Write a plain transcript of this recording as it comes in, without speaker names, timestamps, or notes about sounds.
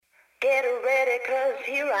Get ready, 'cause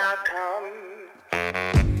here I come.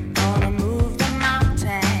 Gonna move the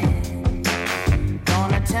mountain.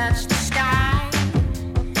 Gonna touch the sky.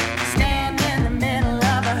 Stand in the middle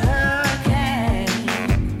of a hurricane.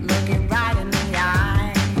 Looking right in the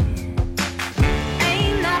eye.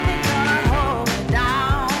 Ain't nothing gonna hold me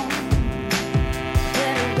down.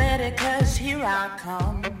 Get ready, 'cause here I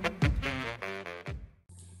come.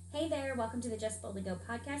 Hey there, welcome to the Just Boldly Go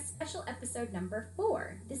podcast, special episode number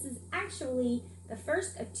 4. This is actually the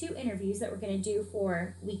first of 2 interviews that we're going to do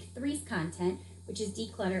for week 3's content, which is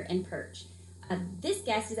Declutter and Purge. This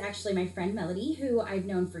guest is actually my friend Melody, who I've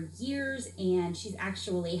known for years, and she's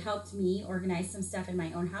actually helped me organize some stuff in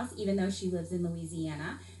my own house, even though she lives in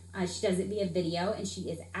Louisiana. She does it via video, and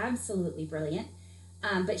she is absolutely brilliant.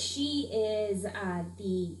 But she is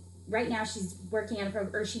right now she's working on a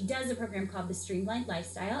program, or she does a program called the Streamlined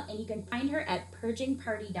Lifestyle, and you can find her at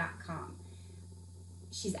purgingparty.com.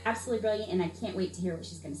 She's absolutely brilliant, and I can't wait to hear what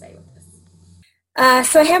she's going to say with this.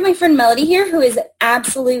 So I have my friend Melody here, who is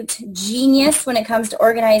absolute genius when it comes to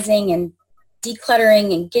organizing and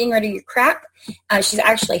decluttering and getting rid of your crap. She's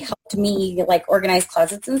actually helped me organize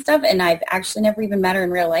closets and stuff, and I've actually never even met her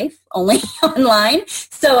in real life, only online.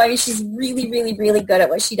 So I mean, she's really, really, really good at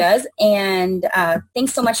what she does. And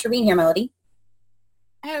thanks so much for being here, Melody.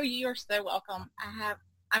 Oh, you are so welcome.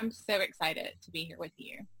 I'm so excited to be here with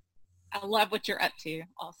you. I love what you're up to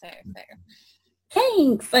also. So.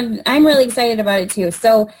 Thanks. I'm really excited about it too.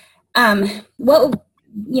 So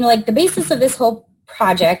the basis of this whole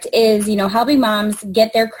project is, helping moms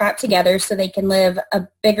get their crap together so they can live a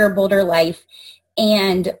bigger, bolder life.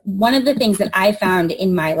 And one of the things that I found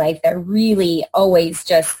in my life that really always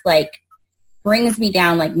just brings me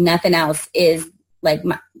down like nothing else is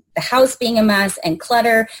the house being a mess and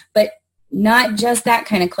clutter, but not just that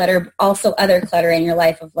kind of clutter, but also other clutter in your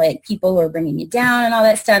life of people who are bringing you down and all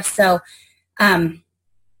that stuff. So, and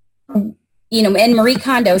Marie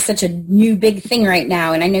Kondo is such a new big thing right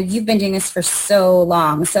now. And I know you've been doing this for so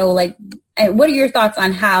long. So what are your thoughts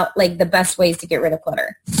on how, the best ways to get rid of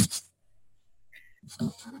clutter?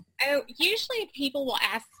 Oh, usually people will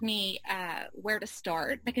ask me where to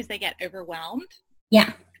start because they get overwhelmed.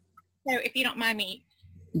 Yeah. So if you don't mind me.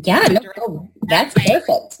 Yeah, that's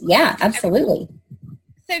perfect. Yeah, absolutely.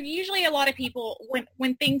 So usually a lot of people,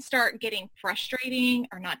 when things start getting frustrating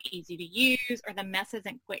or not easy to use or the mess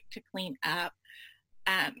isn't quick to clean up,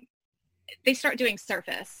 they start doing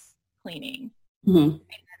surface cleaning and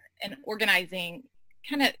organizing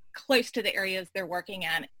kind of close to the areas they're working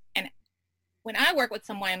on. And when I work with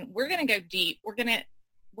someone, we're going to go deep. We're going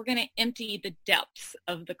to empty the depths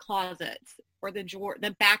of the closets or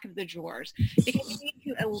the back of the drawers because you need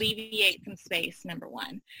to alleviate some space, number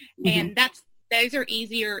one. And those are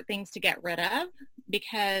easier things to get rid of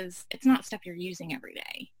because it's not stuff you're using every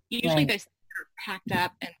day. Usually those things are packed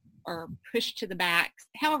up or pushed to the back.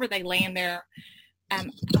 However they land there, I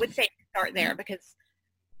would say start there because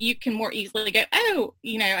you can more easily go,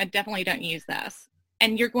 I definitely don't use this.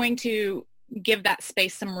 And you're going to give that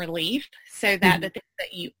space some relief so that the things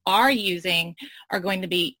that you are using are going to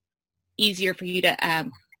be easier for you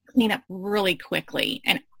to clean up really quickly.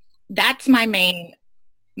 And that's my main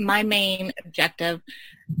objective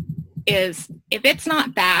is if it's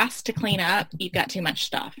not fast to clean up, you've got too much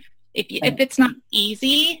stuff. If it's not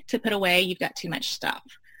easy to put away, you've got too much stuff.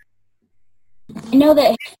 I know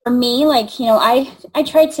that for me, I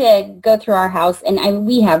try to go through our house and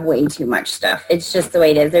we have way too much stuff. It's just the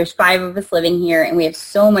way it is. There's 5 of us living here and we have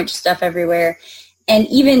so much stuff everywhere. And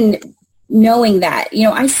even knowing that,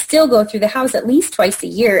 I still go through the house at least twice a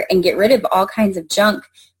year and get rid of all kinds of junk,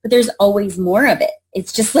 but there's always more of it.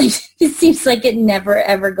 It's just it seems like it never,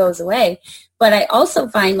 ever goes away. But I also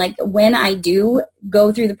find when I do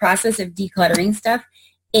go through the process of decluttering stuff,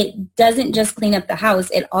 it doesn't just clean up the house.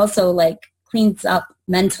 It also cleans up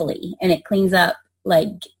mentally, and it cleans up,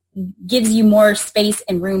 gives you more space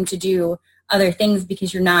and room to do other things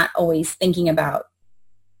because you're not always thinking about.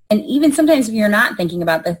 And even sometimes if you're not thinking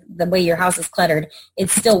about the way your house is cluttered,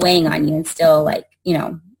 it's still weighing on you and still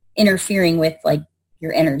interfering with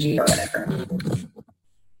your energy or whatever.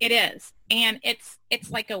 It is. And it's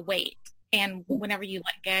like a weight. And whenever you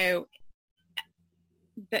let go,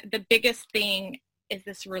 the biggest thing is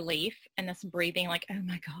this relief and this breathing oh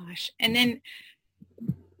my gosh. And then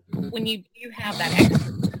when you do have that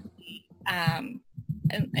extra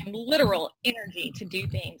and literal energy to do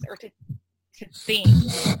things or to think,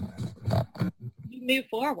 you move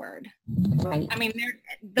forward. Right. I mean,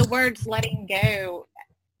 the words letting go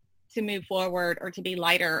to move forward or to be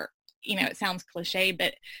lighter, it sounds cliche,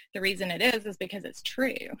 but the reason it is because it's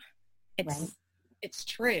true. It's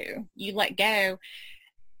true. You let go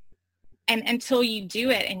and until you do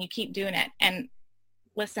it and you keep doing it. And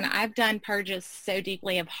listen, I've done purges so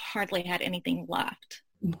deeply, I've hardly had anything left.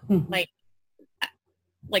 like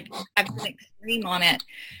I've been extreme on it.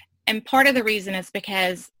 And part of the reason is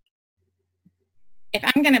because if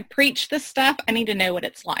I'm going to preach this stuff, I need to know what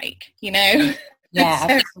it's like, you know?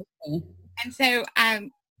 Yeah. So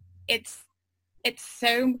it's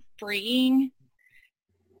so freeing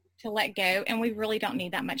to let go, and we really don't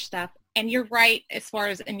need that much stuff. And you're right, as far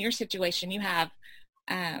as in your situation, you have,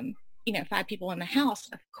 5 people in the house.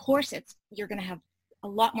 Of course, you're going to have a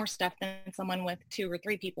lot more stuff than someone with 2 or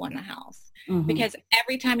 3 people in the house, because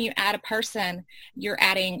every time you add a person, you're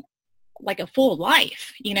adding like a full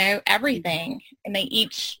life, everything. And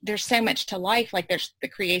there's so much to life. Like there's the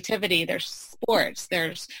creativity, there's sports,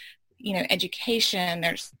 there's, education,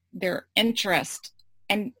 there's their interest,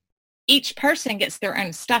 and each person gets their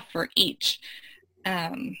own stuff for each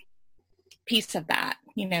piece of that,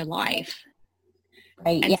 life.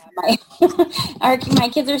 Right. And my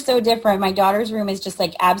kids are so different. My daughter's room is just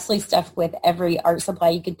like absolutely stuffed with every art supply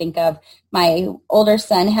you could think of. My older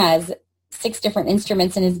son has 6 different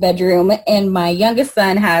instruments in his bedroom, and my youngest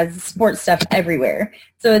son has sports stuff everywhere.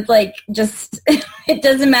 So it's like just, it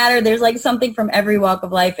doesn't matter. There's like something from every walk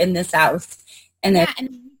of life in this house. And there's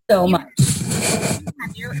so much. You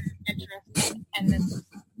have your interest and the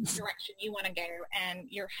direction you want to go, and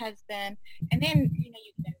your husband, and then, you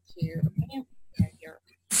go to your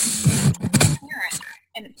parent,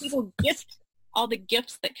 and people gift all the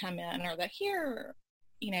gifts that come in, or here,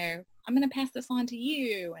 I'm going to pass this on to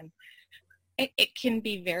you. And it can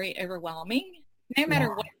be very overwhelming, no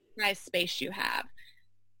matter what size space you have.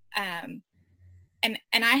 And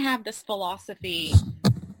I have this philosophy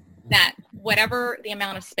that whatever the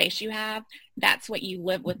amount of space you have, that's what you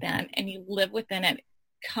live within, and you live within it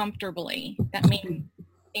comfortably. That means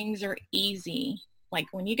things are easy. Like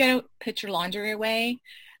when you go put your laundry away,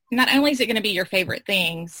 not only is it going to be your favorite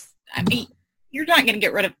things, I mean, you're not going to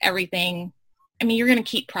get rid of everything. I mean, you're going to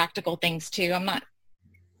keep practical things too. I'm not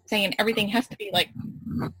saying everything has to be like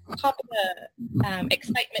top of the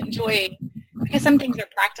excitement, joy, because some things are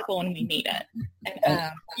practical and we need it. And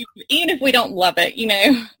even if we don't love it,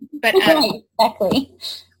 but exactly.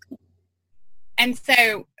 And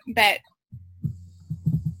so, but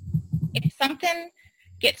if something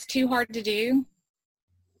gets too hard to do,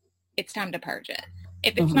 it's time to purge it.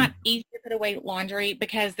 If it's not easy to put away laundry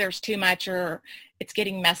because there's too much or it's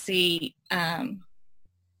getting messy,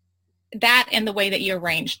 that and the way that you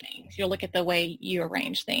arrange things. You'll look at the way you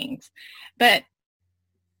arrange things. But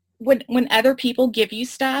when other people give you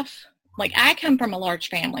stuff, like I come from a large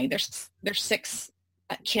family. There's 6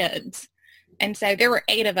 kids. And so there were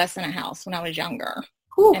 8 of us in a house when I was younger.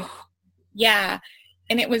 And,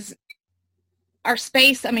 and it was our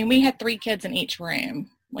space. I mean, we had 3 kids in each room.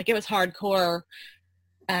 Like it was hardcore.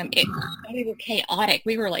 We were chaotic.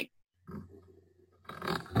 We were like,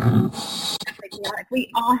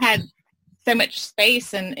 we all had so much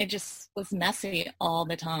space, and it just was messy all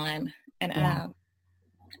the time.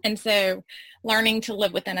 And so learning to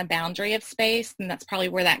live within a boundary of space, and that's probably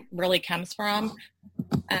where that really comes from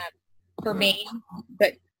for me.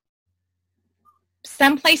 But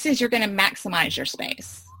some places you're going to maximize your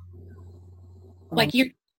space. Like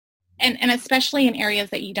and especially in areas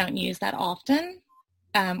that you don't use that often,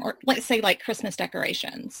 or let's say like Christmas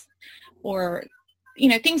decorations, or,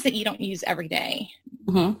 things that you don't use every day.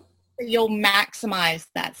 So you'll maximize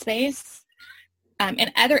that space.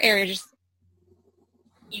 In other areas,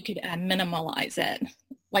 you could minimalize it,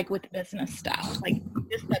 like with business stuff, like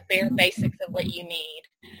just the bare basics of what you need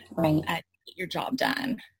to get your job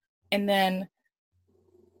done. And then,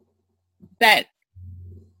 but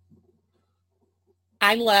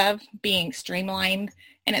I love being streamlined,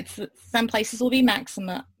 and it's some places will be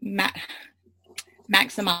maximized.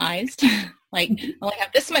 Like I only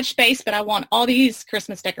have this much space, but I want all these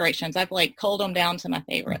Christmas decorations. I've like culled them down to my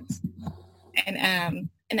favorites. And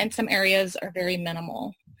then some areas are very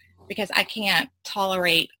minimal because I can't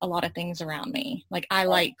tolerate a lot of things around me. Like I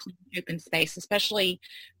like open space, especially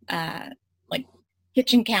like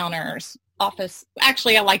kitchen counters, office.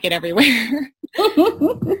 Actually, I like it everywhere.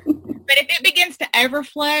 But if it begins to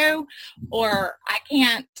overflow, or I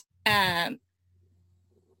can't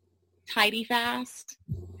tidy fast,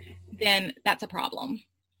 then that's a problem.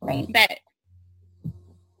 Right. But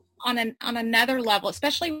on another level,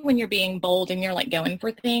 especially when you're being bold and you're like going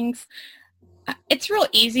for things, it's real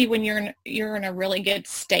easy when you're in a really good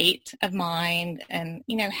state of mind and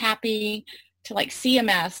happy to like see a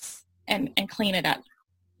mess and clean it up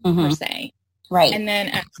per se. Right. And then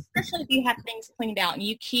especially if you have things cleaned out and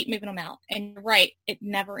you keep moving them out, and you're right, it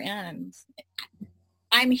never ends.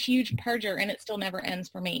 I'm a huge purger, and it still never ends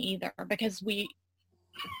for me either, because we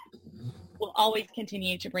will always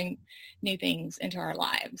continue to bring new things into our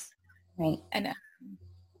lives. Right. And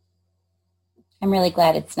I'm really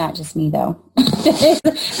glad it's not just me, though.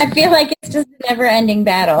 I feel like it's just a never-ending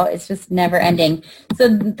battle. It's just never-ending. So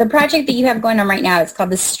the project that you have going on right now, it's called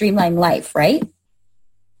the Streamlined Life, right?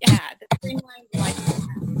 Yeah, the Streamlined Life.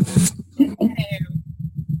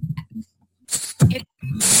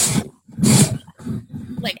 It's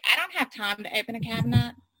like, I don't have time to open a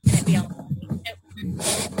cabinet and it be on.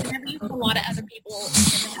 Whenever you have a lot of other people in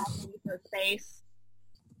the house for space,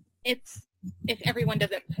 it's, if everyone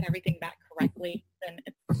doesn't put everything back correctly, then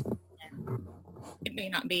it may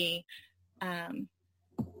not be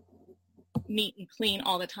neat and clean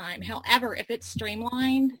all the time. However, if it's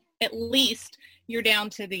streamlined, at least you're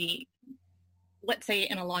down to the, let's say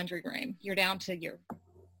in a laundry room, you're down to your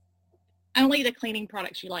only the cleaning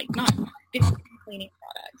products you like, not 50 cleaning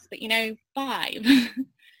products, but 5.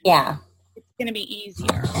 Yeah. It's going to be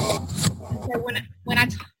easier. So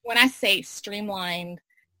when I say streamlined,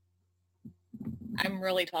 I'm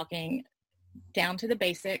really talking down to the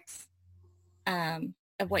basics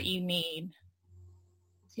of what you need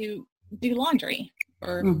to do laundry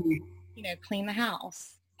or, clean the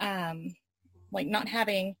house. Like not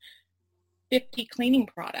having 50 cleaning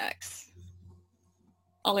products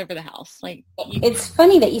all over the house. Like it's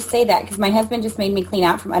funny that you say that, because my husband just made me clean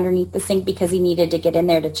out from underneath the sink because he needed to get in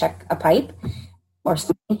there to check a pipe or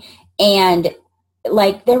something. And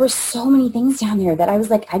like, there were so many things down there that I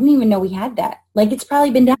was like, I didn't even know we had that. Like, it's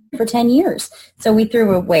probably been down there for 10 years. So we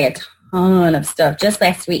threw away a ton of stuff just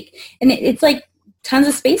last week. And it's like tons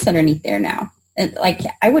of space underneath there now. And like,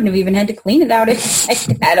 I wouldn't have even had to clean it out if I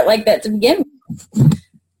had it like that to begin with.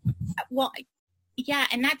 Well, yeah,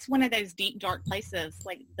 and that's one of those deep, dark places,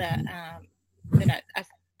 like I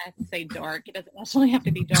say dark. It doesn't necessarily have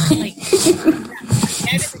to be dark. Like,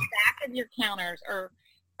 the back of your counters or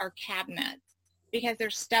cabinets, because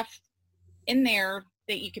there's stuff in there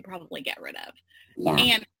that you could probably get rid of. Yeah.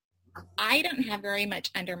 And I don't have very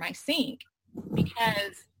much under my sink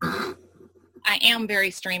because I am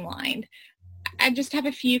very streamlined. I just have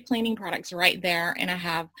a few cleaning products right there, and I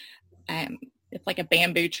have it's like a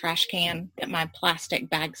bamboo trash can that my plastic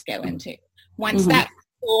bags go into. Once that's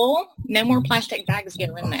full, no more plastic bags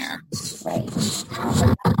go in there. Right. That's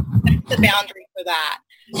the boundary for that.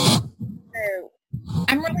 So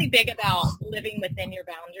I'm really big about living within your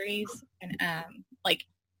boundaries, and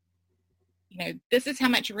this is how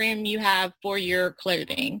much room you have for your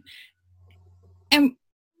clothing. And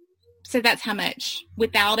so that's how much,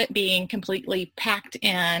 without it being completely packed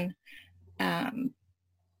in,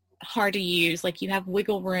 hard to use. Like, you have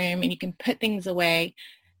wiggle room and you can put things away,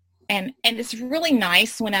 and it's really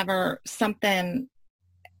nice whenever something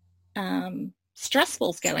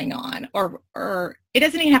stressful is going on, or it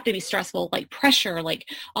doesn't even have to be stressful, like pressure, like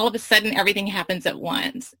all of a sudden everything happens at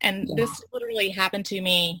once. And this literally happened to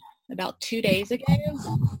me about 2 days ago.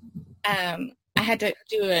 I had to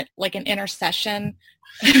do it like an intercession.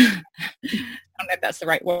 I don't know if that's the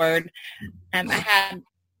right word. I had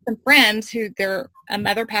some friends who their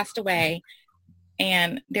mother passed away,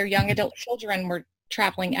 and their young adult children were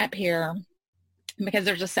traveling up here because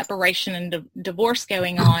there's a separation and divorce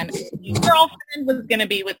going on. Your girlfriend was going to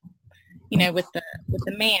be with the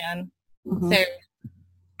man.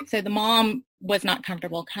 So the mom was not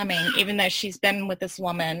comfortable coming, even though she's been with this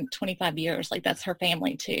woman 25 years. Like, that's her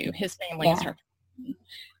family too. His family is her family.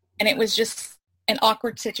 And it was just an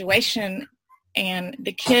awkward situation. And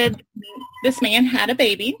this man had a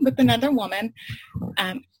baby with another woman.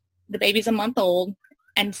 The baby's a month old.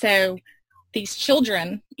 And so these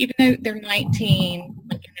children, even though they're 19,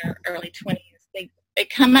 like in their early 20s, they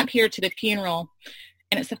come up here to the funeral,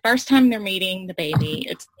 and it's the first time they're meeting the baby.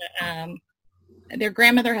 It's their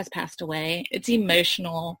grandmother has passed away. It's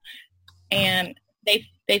emotional, and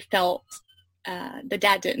they felt the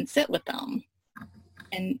dad didn't sit with them,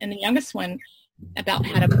 and the youngest one about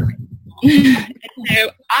had a breakdown.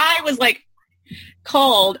 So I was like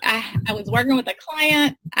called. I was working with a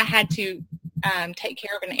client. I had to take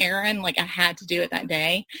care of an errand. Like, I had to do it that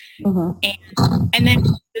day. And then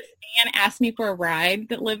this man asked me for a ride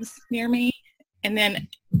that lives near me. And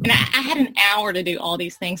I had an hour to do all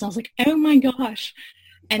these things. I was like, oh my gosh.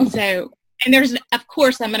 And so, and of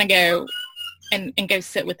course I'm going to go and go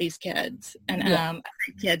sit with these kids. And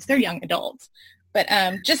kids, they're young adults. But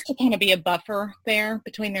just to kind of be a buffer there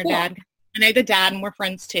between their dad. I know the dad, and we're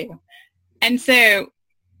friends too. And so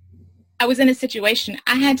I was in a situation,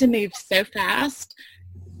 I had to move so fast,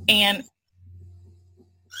 and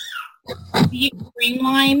being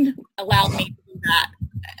streamlined allowed me to do that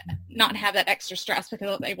not have that extra stress because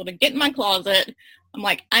I was able to get in my closet. I'm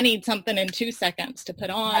like, I need something in 2 seconds to put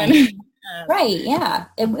on. Right, yeah.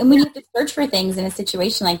 And when you have to search for things in a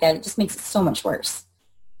situation like that, it just makes it so much worse.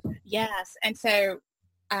 Yes. And so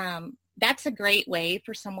that's a great way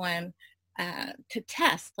for someone to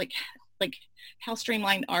test, like how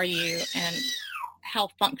streamlined are you and how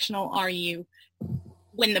functional are you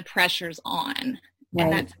when the pressure's on. Right.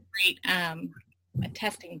 And that's a great a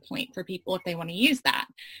testing point for people if they want to use that.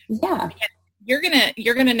 Yeah. Because you're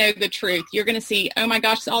gonna know the truth. You're gonna see, oh my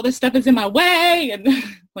gosh, all this stuff is in my way, and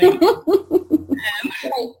like,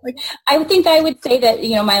 I think I would say that,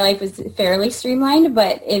 you know, my life is fairly streamlined,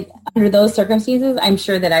 but if under those circumstances, I'm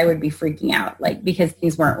sure that I would be freaking out, like, because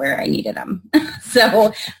things weren't where I needed them.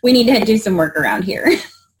 So we need to do some work around here.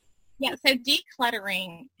 Yeah. So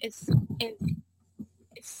decluttering is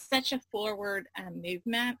such a forward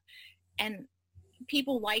movement, and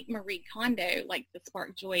people like Marie Kondo, like the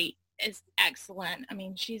Spark Joy, is excellent. I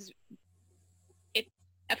mean,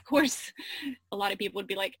 of course, a lot of people would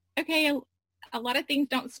be like, okay, a lot of things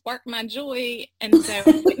don't spark my joy, and so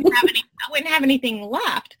I wouldn't have anything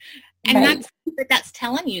left. And Right. that's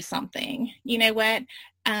telling you something. You know what?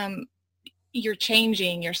 You're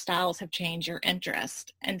changing, your styles have changed, your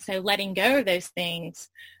interest. And so letting go of those things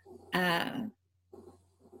are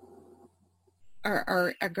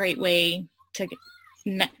a great way to,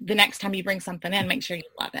 the next time you bring something in, make sure you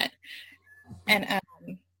love it. And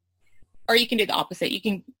or you can do the opposite. You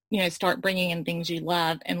can, start bringing in things you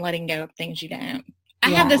love and letting go of things you don't. I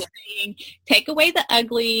have this saying, take away the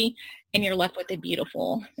ugly and you're left with the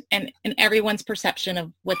beautiful. And everyone's perception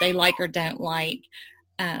of what they like or don't like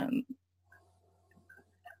can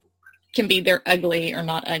be they're ugly or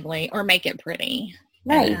not ugly or make it pretty.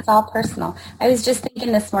 Right. It's all personal. I was just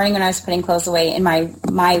thinking this morning when I was putting clothes away in my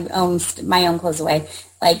own clothes away,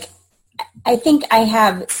 like, I think I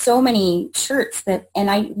have so many shirts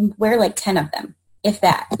and I wear like 10 of them, if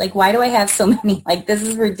that. Like, why do I have so many? Like, this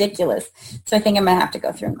is ridiculous. So I think I'm going to have to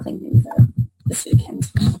go through and clean things up this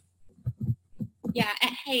weekend. Yeah.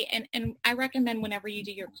 Hey, and I recommend whenever you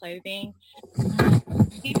do your clothing,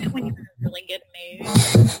 even when you're in a really good mood.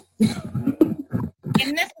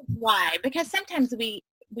 And this is why, because sometimes we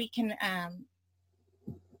can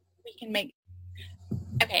make,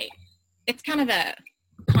 okay, it's kind of a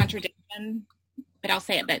contradiction, but I'll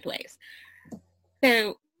say it both ways.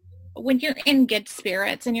 So when you're in good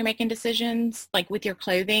spirits and you're making decisions, like with your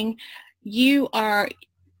clothing, you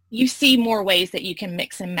see more ways that you can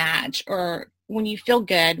mix and match, or when you feel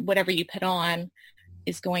good, whatever you put on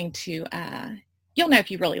is going to, you'll know if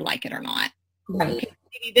you really like it or not. Right.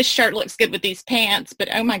 Maybe this shirt looks good with these pants, but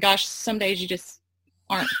oh my gosh, some days you just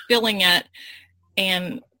aren't feeling it.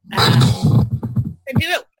 And do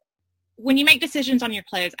it when you make decisions on your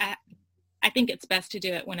clothes. I think it's best to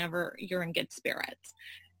do it whenever you're in good spirits.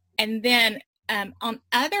 And then on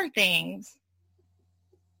other things,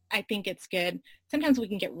 I think it's good. Sometimes we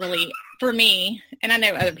can get for me, and I know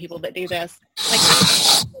other people that do this, like,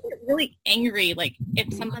 I get really angry, like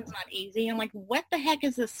if something's not easy. I'm like, what the heck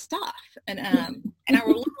is this stuff? And I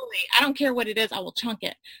will literally, I don't care what it is, I will chunk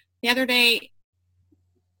it. The other day,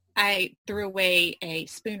 I threw away a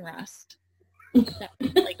spoon rust.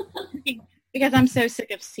 Like, because I'm so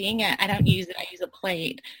sick of seeing it, I don't use it. I use a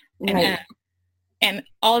plate. Right. And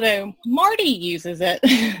although Marty uses it,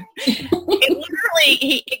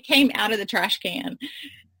 it came out of the trash can.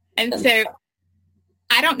 And so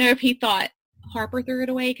I don't know if he thought Harper threw it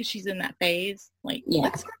away because she's in that phase. Like,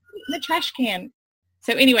 let's put it in the trash can.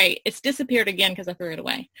 So anyway, it's disappeared again because I threw it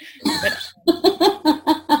away. But,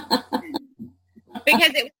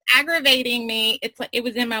 because it was aggravating me. It's like it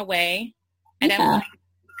was in my way. I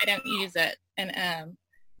don't use it. And I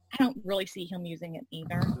don't really see him using it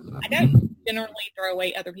either. I don't generally throw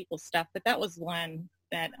away other people's stuff, but that was one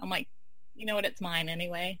that I'm like, you know what, it's mine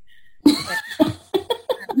anyway.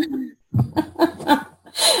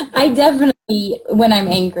 I definitely, when I'm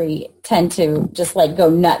angry, tend to just like go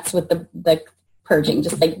nuts with the purging.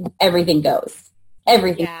 Just like everything goes.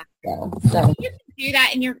 Everything goes. So you can do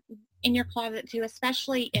that in your closet too,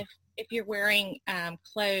 especially if you're wearing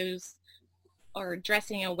clothes or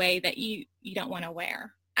dressing in a way that you don't want to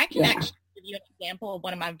wear. I can actually give you an example of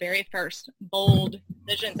one of my very first bold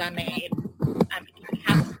decisions I made. And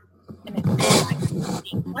it's like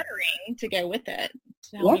decluttering to go with it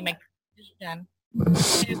to help me make the decision.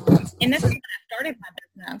 And this is when I started my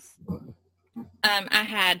business.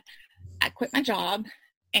 I quit my job,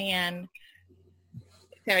 and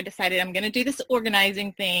so I decided I'm going to do this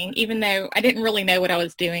organizing thing, even though I didn't really know what I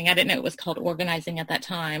was doing. I didn't know it was called organizing at that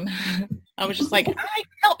time. I was just like, I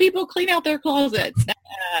help people clean out their closets.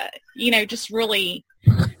 just really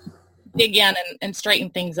dig in and straighten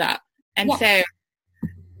things up. And so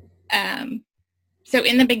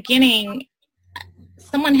in the beginning,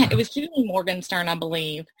 it was Julie Morgenstern, I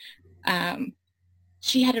believe.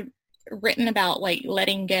 She had written about like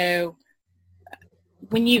letting go.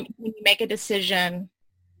 When you make a decision,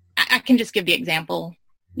 I can just give the example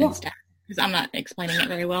instead, because I'm not explaining it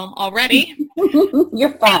very well already.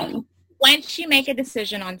 You're fine. Once you make a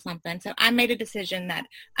decision on something, so I made a decision that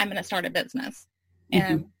I'm going to start a business,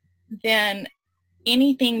 and then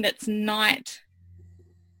anything that's not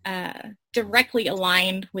directly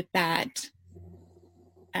aligned with that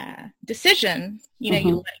decision, you let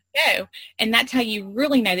it go. And that's how you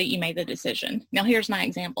really know that you made the decision. Now, here's my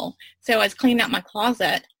example. So I was cleaning out my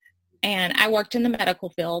closet, and I worked in the medical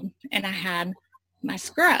field, and I had my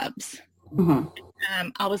scrubs.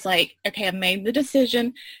 I was like, okay, I've made the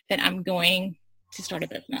decision that I'm going to start a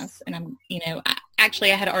business. And I'm, I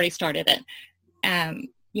had already started it.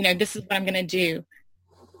 This is what I'm going to do.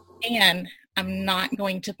 And I'm not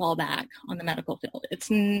going to fall back on the medical field. It's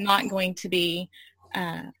not going to be,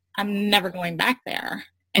 I'm never going back there.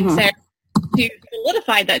 And so to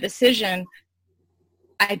solidify that decision,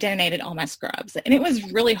 I donated all my scrubs. And it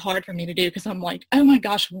was really hard for me to do, because I'm like, oh my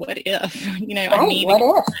gosh, what if, I need what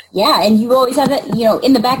if? Yeah. And you always have that,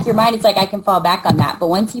 in the back of your mind, it's like, I can fall back on that. But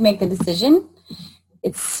once you make the decision,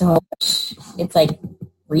 it's like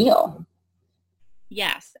real.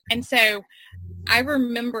 Yes. And so I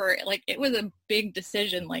remember, like, it was a big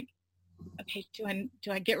decision, like, okay, do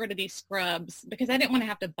I get rid of these scrubs? Because I didn't want to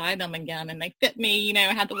have to buy them again, and they fit me,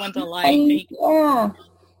 I had the ones I liked. Yeah.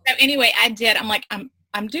 So anyway, I did. I'm like,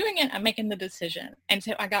 I'm doing it. I'm making the decision. And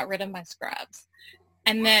so I got rid of my scrubs.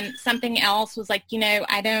 And then something else was like,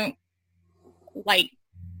 I don't like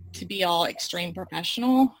to be all extreme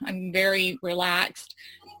professional. I'm very relaxed.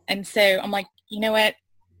 And so I'm like, you know what?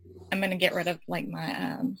 I'm going to get rid of like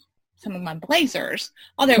my, some of my blazers.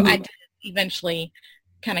 Although I did eventually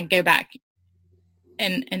kind of go back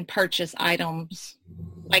and purchase items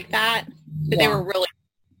like that. But they were really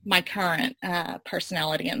my current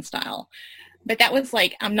personality and style. But that was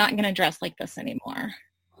like, I'm not going to dress like this anymore.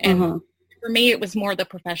 And for me, it was more the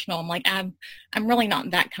professional. I'm like, I'm really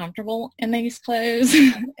not that comfortable in these clothes.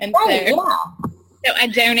 And so I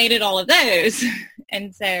donated all of those.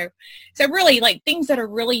 And so really, like, things that are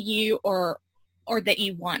really you or that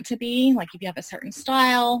you want to be, like if you have a certain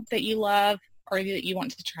style that you love or that you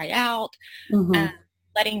want to try out,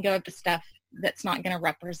 letting go of the stuff that's not going to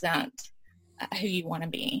represent who you want to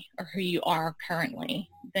be or who you are currently,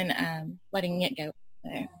 then letting it go.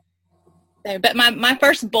 So, but my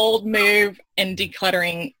first bold move in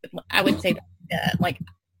decluttering, I would say that, like,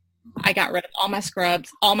 I got rid of all my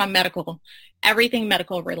scrubs, all my everything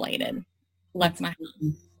medical related left my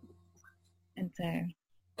house. And so.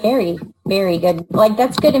 Very, very good. Like,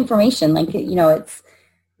 that's good information. Like, it's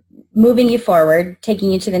moving you forward,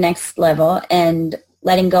 taking you to the next level, and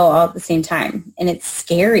letting go all at the same time. And it's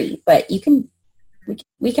scary, but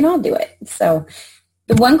we can all do it. So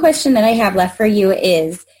the one question that I have left for you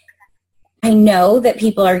is, I know that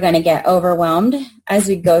people are going to get overwhelmed as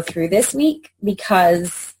we go through this week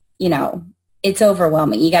because, it's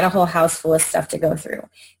overwhelming. You got a whole house full of stuff to go through.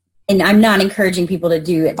 And I'm not encouraging people to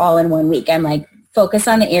do it all in one week. I'm like, focus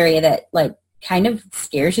on the area that, like, kind of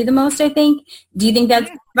scares you the most, I think. Do you think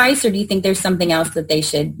that's advice, or do you think there's something else that they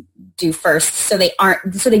should do first so they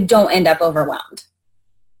don't end up overwhelmed?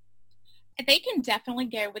 They can definitely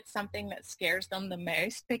go with something that scares them the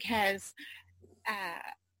most, because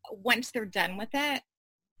once they're done with it,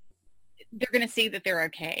 they're going to see that they're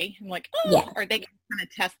okay. I'm like, or they can kind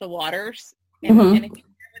of test the waters. And if you go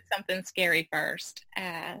with something scary first,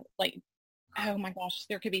 like, oh my gosh,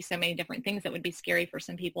 there could be so many different things that would be scary for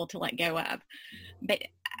some people to let go of. But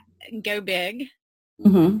go big.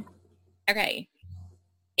 Okay.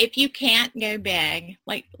 If you can't go big,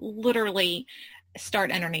 like, literally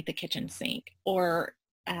start underneath the kitchen sink or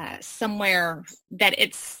somewhere that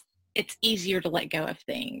it's easier to let go of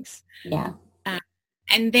things. Yeah.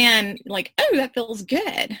 And then, like, oh, that feels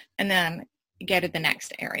good. And then go to the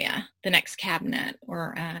next area, the next cabinet,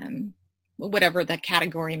 or whatever the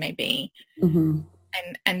category may be. And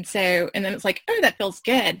then it's like, oh, that feels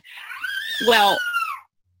good. Well,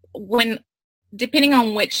 depending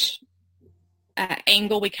on which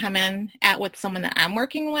angle we come in at with someone that I'm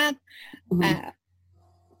working with,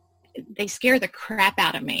 they scare the crap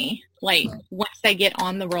out of me. Like, once they get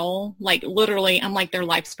on the roll, like, literally, I'm like, their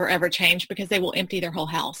life's forever changed, because they will empty their whole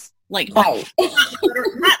house. Like, not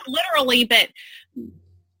literally, but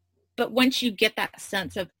once you get that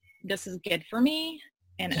sense of, this is good for me.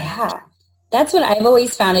 And that's what I've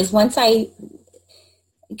always found, is once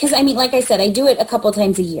because I mean, like I said, I do it a couple of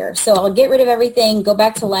times a year. So I'll get rid of everything, go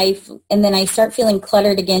back to life, and then I start feeling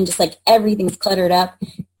cluttered again, just like everything's cluttered up.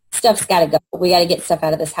 Stuff's got to go. We got to get stuff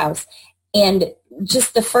out of this house. And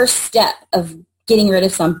just the first step of getting rid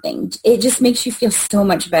of something, it just makes you feel so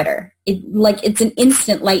much better. It's an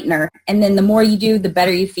instant lightener. And then the more you do, the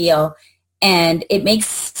better you feel. And it makes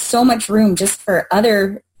so much room just for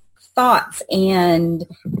other thoughts and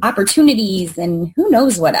opportunities and who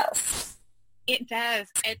knows what else. It does.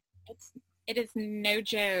 It is no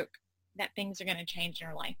joke that things are going to change in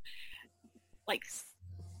your life.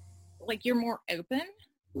 Like you're more open,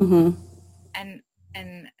 and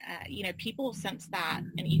people sense that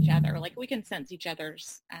in each other. Like we can sense each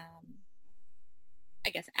other's, I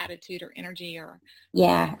guess, attitude or energy or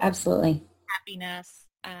absolutely happiness.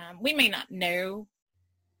 We may not know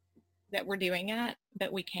that we're doing it,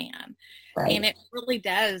 but we can, right. And it really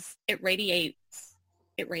does. It radiates.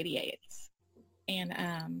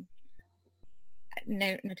 And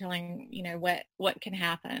no telling, what can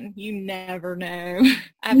happen. You never know.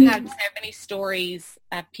 I've had so many stories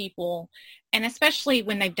of people, and especially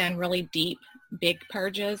when they've done really deep, big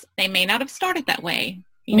purges, they may not have started that way,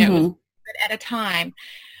 it was at a time.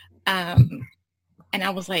 And I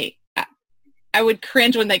was like, I would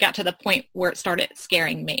cringe when they got to the point where it started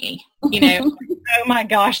scaring me, oh my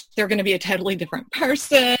gosh, they're going to be a totally different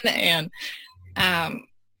person. And,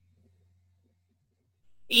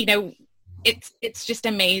 it's just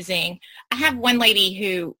amazing. I have one lady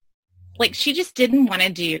who, she just didn't want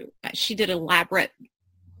to she did elaborate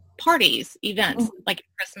parties, events, like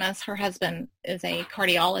Christmas. Her husband is a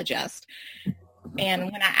cardiologist. And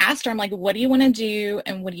when I asked her, I'm like, what do you want to do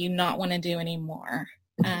and what do you not want to do anymore?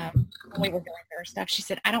 When we were going through her stuff, she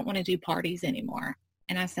said, I don't want to do parties anymore.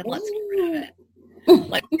 And I said, let's get rid of it.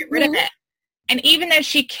 Let's get rid of it. And even though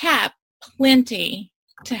she kept plenty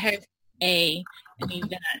to host an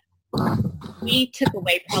event, we took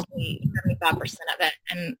away probably 75% of it,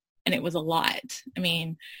 and it was a lot. I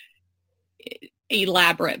mean,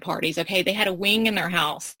 elaborate parties. Okay, they had a wing in their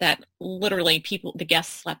house that literally the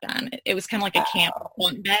guests slept on. It was kind of like a camp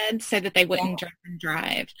bunk bed so that they wouldn't drink and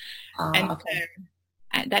drive. So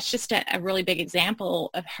that's just a really big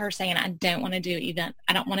example of her saying, I don't want to do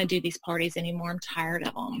I don't want to do these parties anymore. I'm tired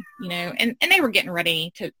of them, and they were getting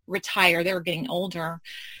ready to retire. They were getting older.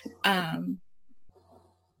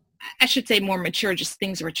 I should say more mature, just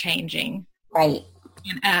things were changing. Right.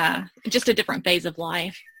 And just a different phase of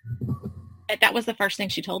life. That was the first thing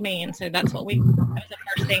she told me. And so that was the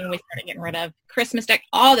first thing we started getting rid of. Christmas deck,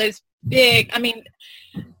 all those big,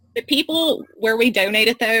 the people where we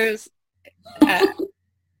donated those,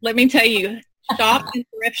 let me tell you, shop in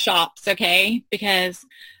thrift shops, okay? Because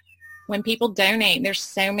when people donate, there's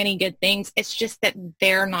so many good things. It's just that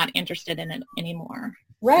they're not interested in it anymore.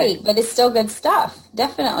 Right, but it's still good stuff.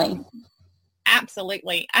 Definitely.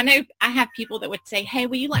 Absolutely. I know I have people that would say, hey,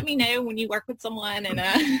 will you let me know when you work with someone and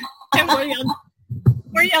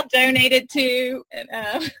where y'all donated to?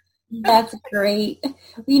 And, That's great. I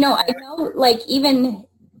know, even,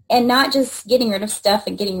 and not just getting rid of stuff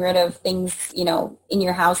and getting rid of things, in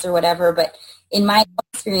your house or whatever, but in my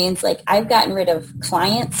experience, I've gotten rid of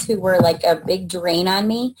clients who were a big drain on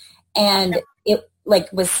me, and it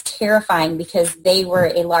was terrifying because they were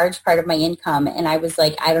a large part of my income. And I was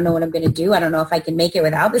like, I don't know what I'm going to do. I don't know if I can make it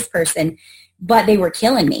without this person, but they were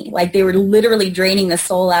killing me. They were literally draining the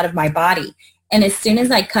soul out of my body. And as soon as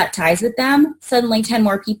I cut ties with them, suddenly 10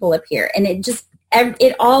 more people appear. And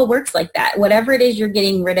it all works like that. Whatever it is, you're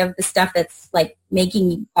getting rid of the stuff that's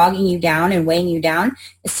bogging you down and weighing you down.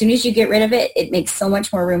 As soon as you get rid of it, it makes so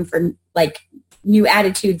much more room for new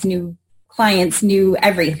attitudes, new clients, new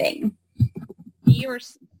everything.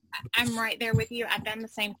 I'm right there with you. I've done the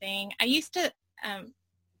same thing. I used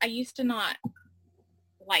to not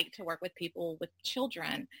like to work with people with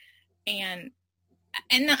children, and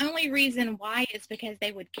the only reason why is because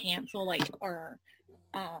they would cancel, or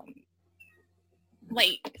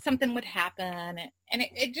something would happen, and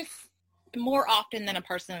it just more often than a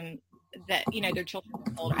person that their children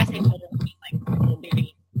were older. I say children little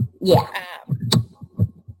baby. Yeah.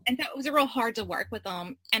 And so it was real hard to work with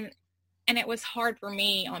them, and it was hard for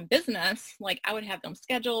me on business. I would have them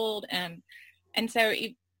scheduled, and so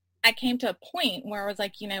I came to a point where I was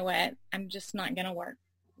like, you know what, I'm just not going to work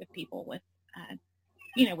with people with,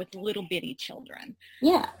 with little bitty children.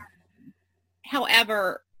 Yeah.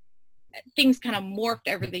 However, things kind of morphed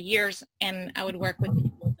over the years, and I would work with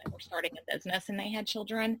people that were starting a business and they had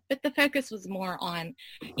children, but the focus was more on,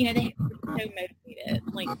 they were so motivated,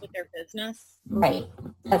 with their business. Right.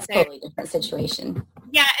 That's a totally different situation.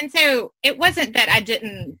 Yeah. And so it wasn't that I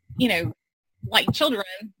didn't, like children.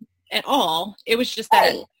 at all. It was just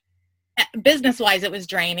that business-wise, it was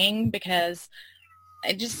draining because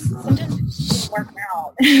it just sometimes it just didn't work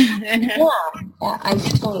out. Yeah, I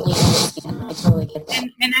totally understand. I totally get that.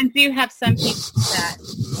 And I do have some people that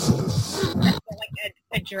feel like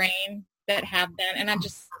a drain that have been, and I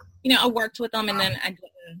just, I worked with them and then I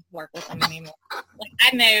didn't work with them anymore. Like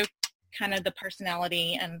I know kind of the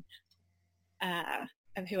personality and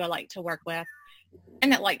of who I like to work with,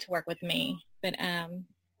 and that like to work with me. But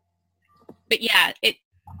yeah, it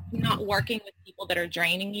not working with people that are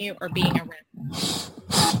draining you or being around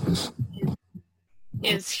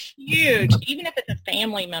is huge, even if it's a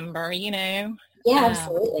family member, Yeah,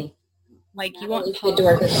 absolutely. Like you want to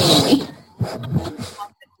work with family.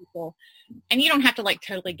 People, and you don't have to like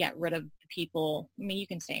totally get rid of the people. I mean, you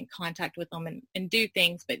can stay in contact with them and do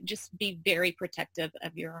things, but just be very protective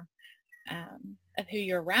of your of who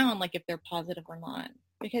you're around, like if they're positive or not,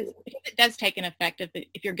 because it does take an effect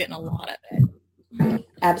if you're getting a lot of it.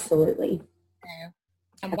 Absolutely. So,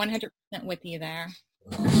 I'm 100% with you there.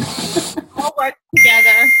 All work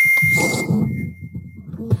together.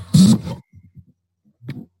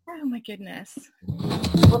 Oh my goodness.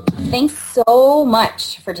 Well, thanks so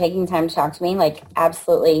much for taking time to talk to me. Like,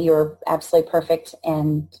 absolutely, you're absolutely perfect,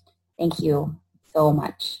 and thank you so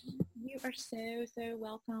much. You are so, so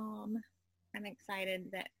welcome. I'm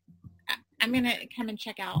excited that I'm going to come and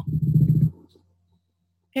check out,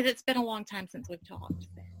 because it's been a long time since we've talked.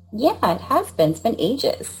 Yeah, it has been. It's been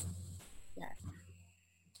ages. Yes.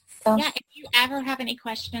 So. Yeah, if you ever have any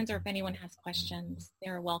questions, or if anyone has questions,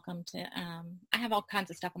 they're welcome to, I have all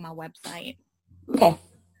kinds of stuff on my website. Okay,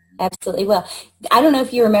 absolutely. Well, I don't know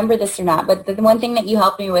if you remember this or not, but the one thing that you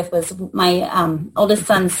helped me with was my oldest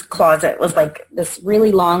son's closet was like this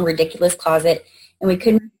really long, ridiculous closet, and we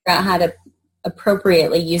couldn't figure out how to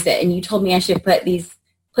appropriately use it. And you told me I should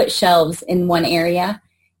put shelves in one area.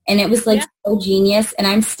 And it was like so genius. And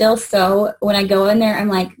I'm still when I go in there, I'm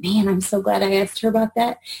like, man, I'm so glad I asked her about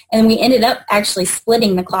that. And we ended up actually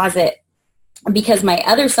splitting the closet because my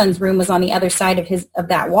other son's room was on the other side of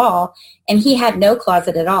that wall, and he had no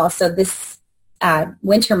closet at all. So this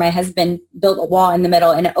winter, my husband built a wall in the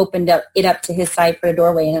middle, and it opened it up to his side for a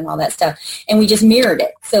doorway and all that stuff. And we just mirrored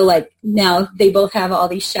it. So like now they both have all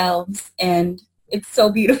these shelves, and it's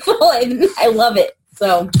so beautiful, and I love it.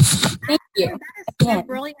 So thank you. That is so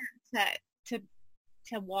brilliant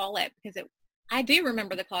to wall it, because I do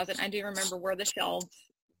remember the closet. I do remember where the shelves,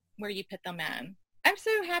 where you put them in. I'm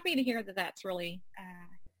so happy to hear that that's really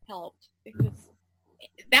helped, because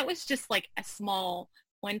that was just like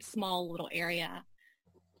one small little area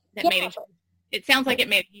that made it sounds like it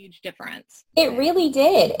made a huge difference. It really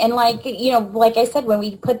did. And like I said, when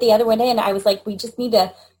we put the other one in, I was like,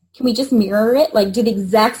 can we just mirror it? Like do the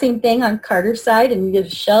exact same thing on Carter's side and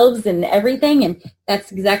get shelves and everything. And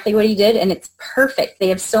that's exactly what he did. And it's perfect. They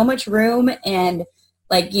have so much room, and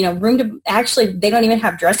room to actually, they don't even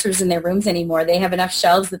have dressers in their rooms anymore. They have enough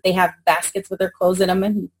shelves that they have baskets with their clothes in them.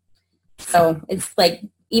 And so it's like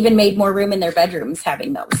even made more room in their bedrooms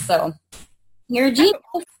having those. So you're a genius.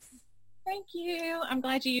 Thank you. I'm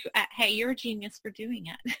glad you're a genius for doing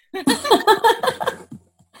it.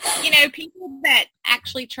 People that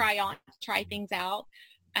actually try things out.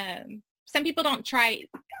 Some people don't try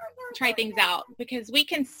things out because we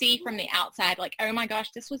can see from the outside, like, oh my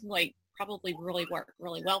gosh, this was like probably really work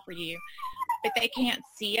really well for you, but they can't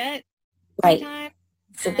see it. Right. Sometimes.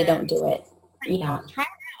 So they don't do it. Yeah. Try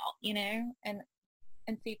it out,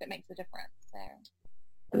 and see if it makes a difference. So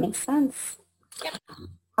that makes sense. Yep.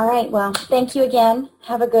 All right. Well, thank you again.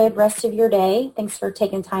 Have a good rest of your day. Thanks for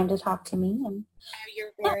taking time to talk to me. And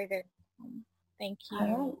you're very, very welcome. Thank you. All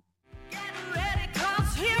right. Get ready,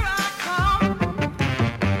 'cause here I come.